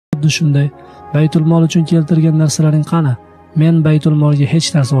Xuddi shunday, Baytul mol uchun keltirgan narsalaring qani? Men Baytul molga hech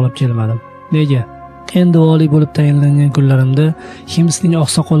narsa olib kelmadim. Nega? Endi vali bo'lib tayinlangan kunlarimda Himsning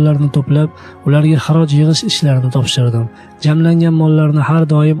oqsoqollarini to'plab, ularga xaroj yig'ish ishlarini topshirdim. Jamlangan mollarni har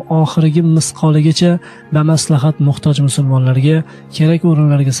doim oxirgi misqoligacha bamaslahat muhtoj musulmonlarga kerak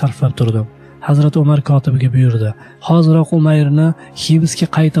o'rinlarga sarflab turdim. Hazrat Umar kotibiga buyurdi: "Hoziroq Umayrni Himsga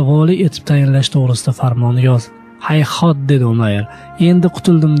qayta vali etib tayinlash to'g'risida farmon yoz." "Hayhot", dedi Umayr. "Endi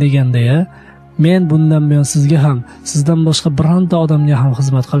qutuldim deganda-ya. Men bundan buyon sizga ham, sizdan boshqa bironta odamga ham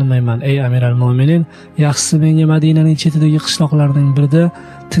xizmat qilmayman, ey Amiral Mo'minin. Yaxshisi menga Madinaning chetidagi qishloqlarning birida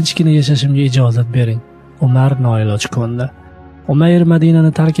tinchgina yashashimga ijozat bering." Umar noiloj ko'ndi. Umayr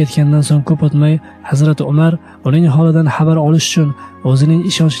Madinani tark etgandan so'ng ko'p o'tmay, Hazrat Umar uning holidan xabar olish uchun o'zining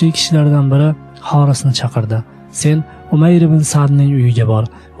ishonchli kishilaridan biri Xorisni chaqirdi. "Sen Umayr ibn Sa'dning uyiga bor.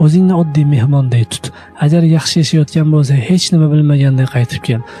 O'zingni oddiy mehmonday tut. Agar yaxshi yashayotgan bo'lsa, hech nima bilmaganday qaytib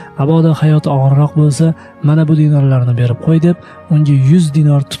kel. Mabodo hayoti og'irroq bo'lsa, mana bu dinorlarni berib qo'y", deb unga 100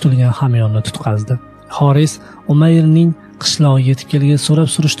 dinor tutilgan hamyonni tutqazdi. Xoris Umayrning qishlog'iga yetib kelgach, so'rab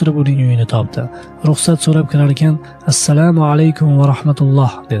surishtirib uning uyini topdi. Ruxsat so'rab kirar ekan, "Assalomu alaykum va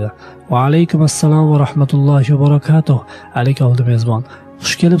rahmatulloh", dedi. "Va alaykum assalom va rahmatullohi va barakatuh", alik oldi mezbon.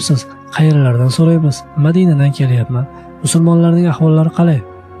 "Xush kelibsiz. Qayerlardan so'raymiz?" "Madinadan kelyapman. Musulmonlarning ahvollari qalay?"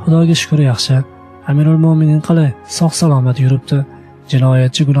 "Xudoga shukr, yaxshi. Amirul Mo'minin qalay? Sog' salomat yuribdi.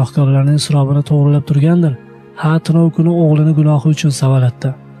 Jinoyatchi gunohkorlarning surobini to'g'rilab turgandir." "Ha, tunov kuni o'g'lini gunohi uchun savalatdi."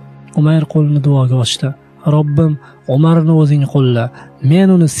 Umayr qo'lini duoga ochdi. "Robbim, Umarni o'zing qo'lla. Men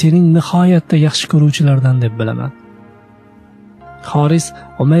uni sening nihoyatda yaxshi ko'ruvchilardan deb bilaman." Xoris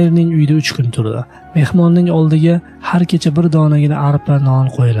Umayrning uyida 3 kun turdi. Mehmonning oldiga har kecha bir donagina arpa non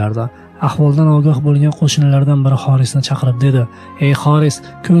qo'yilardi. Ahvoldan ogoh bo'lgan qo'shnilardan biri Xorisni chaqirib dedi: "Ey Xoris,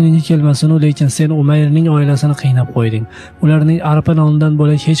 ko'nglingga kelmasin-u, lekin sen Umayrning oilasini qiynab qo'yding. Ularning arpa nondan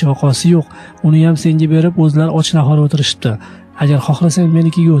bo'lak hech vaqosi yo'q. Uni ham senga berib, o'zlar och nahor o'tirishibdi. Agar xohlasang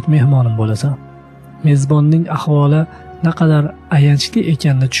menikiga o't, mehmonim bo'lasan." Mezbonning ahvoli naqadar ayanchli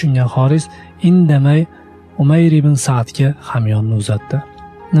ekanini tushungan Xoris indamay Umayr ibn Sa'dga hamyonni uzatdi.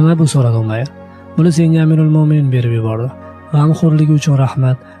 "Nima bu?" so'radi Umayr. "Buni senga Amirul Mo'minin berib yubordi. G'amxo'rligi uchun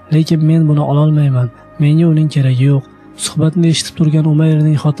rahmat, lekin men buni ololmayman. Menga uning keragi yo'q." Suhbatni eshitib turgan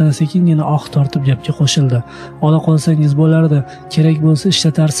Umayrning xotini sekingina oq tortib gapga qo'shildi. "Ola qolsangiz bo'lardi. Kerak bo'lsa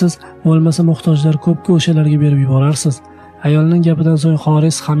ishlatarsiz, bo'lmasa muhtojlar ko'pga o'shalarga berib yuborarsiz." Ayolning gapidan so'ng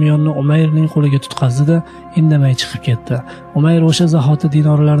Xoris hamyonni Umayrning qo'liga tutqazdi-da, indamay chiqib ketdi. Umayr o'sha zahoti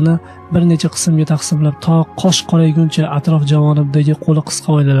dinorlarni bir necha qismga taqsimlab, to qosh qorayguncha atrof javonibdagi qo'li qisqa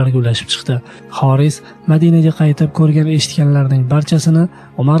oilalarga ulashib chiqdi. Xoris Madinaga qaytib ko'rgan eshitganlarning barchasini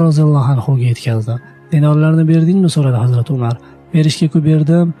Umar roziyallohu anhuga yetkazdi. "Dinorlarni berdingmi?" so'radi Hazrat Umar. "Berishga-ku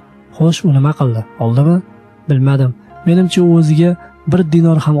berdim. Xo'sh, u nima qildi? Oldimi?" "Bilmadim. Menimcha u o'ziga bir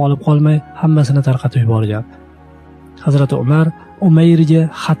dinor ham olib qolmay, hammasini tarqatib yuborgan." Hazrat Umar Umayrga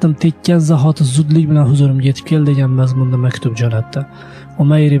xatim tekkan zahoti zudlik bilan huzurimga yetib kel degan mazmunda maktub jo'natdi.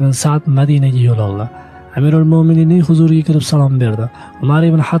 Umayr ibn Sa'd Madinaga yo'l oldi. Amirul Mo'mininning huzuriga kirib salom berdi. Umar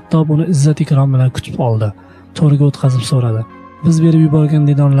ibn Hattob uni izzat ikrom bilan kutib oldi. To'riga o'tkazib so'radi: "Biz berib yuborgan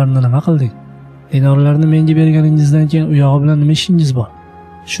dinorlarni nima qilding? Dinorlarni menga berganingizdan keyin u yog'i bilan nima ishingiz bor?"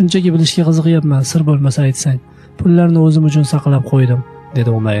 "Shunchaki bilishga qiziqyapman, sir bo'lmasa aytsang. Pullarni o'zim uchun saqlab qo'ydim", dedi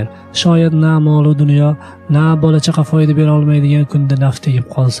Umayr. "Shoyat na mol-u dunyo, na bola-chaqa foyda bera olmaydigan kunda naf tegib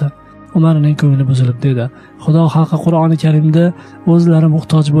qolsa." Umarning ko'ngli buzilib dedi: "Xudo haqqi Qur'oni Karimda o'zlari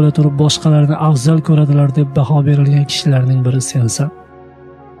muhtoj bo'la turib boshqalarni afzal ko'radilar deb baho berilgan kishilarning biri sensan."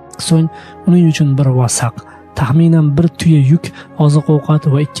 So'ng uning uchun bir vasaq, taxminan bir tuya yuk, oziq-ovqat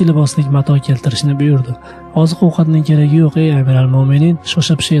va 2 liboslik mato keltirishni buyurdi. "Oziq-ovqatning keragi yo'q, ey Amiral Mo'minin",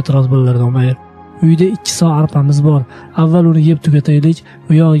 shosha-pisha e'tiroz bildirdi Umayr. "Uyda 2 so arpamiz bor. Avval uni yeb tugataylik,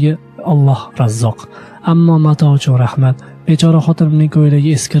 u yog'iga Alloh razzoq. Ammo mato uchun rahmat." Bechora xotinimning ko'ylagi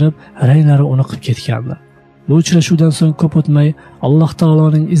eskirib, ranglari uniqib ketgandi. Bu uchrashuvdan so'ng ko'p o'tmay Alloh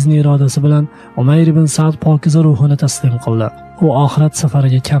taoloning izni irodasi bilan Umayr ibn Sa'd pokiza ruhini taslim qildi. U oxirat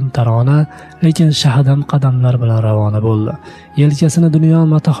safariga kamtarona, lekin shahadam qadamlar bilan ravona bo'ldi. Yelkasini dunyo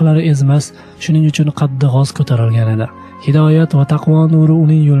matohlari ezmas, shuning uchun qaddi g'oz ko'tarilgan edi. Hidoyat va taqvo nuri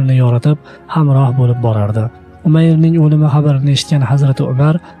uning yo'lini yoritib, hamroh bo'lib borardi. Umayrning o'limi xabarini eshitgan Hazrati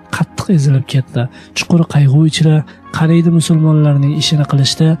Umar qattiq ezilib ketdi. Chuqur qayg'u ichra, qaraydi musulmonlarning ishini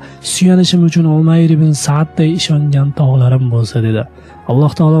qilishda suyanishim uchun Umayr ibn Sa'dday ishongan tog'larim bo'lsa, dedi.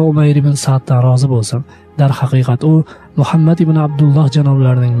 Alloh taolo Umayr ibn Sa'ddan rozi bo'lsin. Dar haqiqat u Muhammad ibn Abdulloh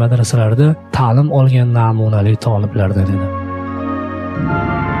janoblarining madrasalarida ta'lim olgan namunali taliblardan edi.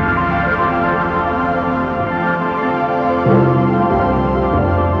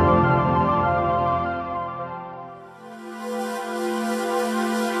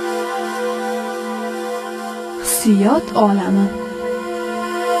 hissiyot olami.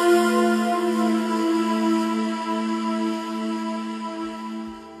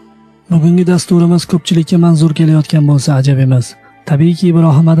 Bugungi dasturimiz ko'pchilikka manzur kelayotgan bo'lsa ajab emas. Tabiiyki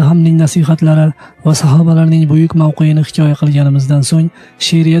Ibrohim Adhamning nasihatlari va sahobalarning buyuk mavqeini hikoya qilganimizdan so'ng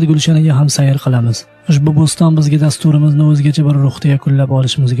she'riyat gulshaniga ham sayr qilamiz. Ushbu bo'ston bizga dasturimizni o'zgacha bir ruhda yakunlab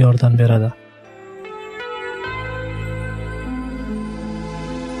olishimizga yordam beradi.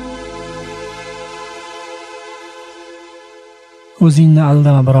 O'zingni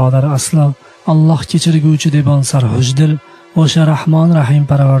aldama birodar aslo, Alloh kechirguvchi debon sarxushdil, o'sha Rahmon Rahim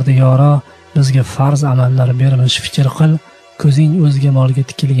Parvardigoro bizga farz amallar bermish fikr qil, ko'zing o'zga molga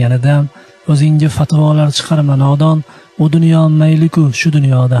tikilganida o'zingga fatvolar chiqarma nodon, u dunyo mayliku shu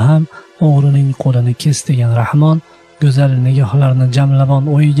dunyoda ham o'g'rining qo'lini kes degan Rahmon, go'zal nigohlarni jamlabon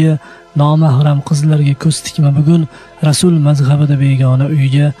o'yiga, nomahram qizlarga ko'z tikma bugun, Rasul mazhabida begona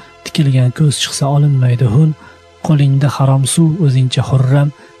uyga tikilgan ko'z chiqsa olinmaydi hun. Qo'lingda harom suv o'zingcha hurram,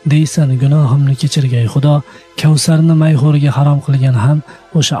 deysan gunohimni kechirgay Xudo, Kavsarni mayxo'riga harom qilgan ham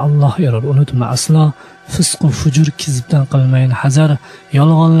o'sha Alloh erur, unutma aslo. Fisq va fujur kizbdan qilmayin hazar,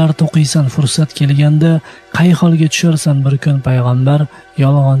 yolg'onlar to'qiysan fursat kelganda, qay holga tusharsan bir kun payg'ambar,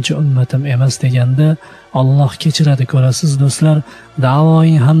 yolg'onchi ummatim emas deganda, Alloh kechiradi ko'rasiz do'stlar,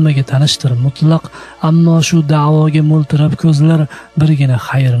 da'voing hammaga tanishtir mutlaq, ammo shu da'voga mo'ltirab ko'zlar birgina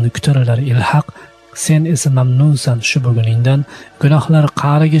xayrni kutarlar ilhaq. Sen esa mamnunsan shu buguningdan, gunohlar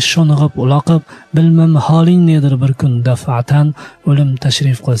qa'riga sho'ng'ib uloqib, bilmam holing nedir bir kun daf'atan, o'lim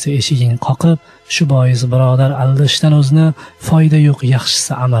tashrif qilsa eshiging qoqib, shu bois birodar aldashdan o'zni, foyda yo'q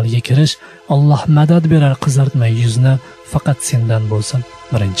yaxshisi amalga kirish, Alloh madad berar qizartmay yuzni, faqat sendan bo'lsin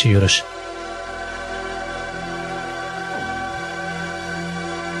birinchi yurish.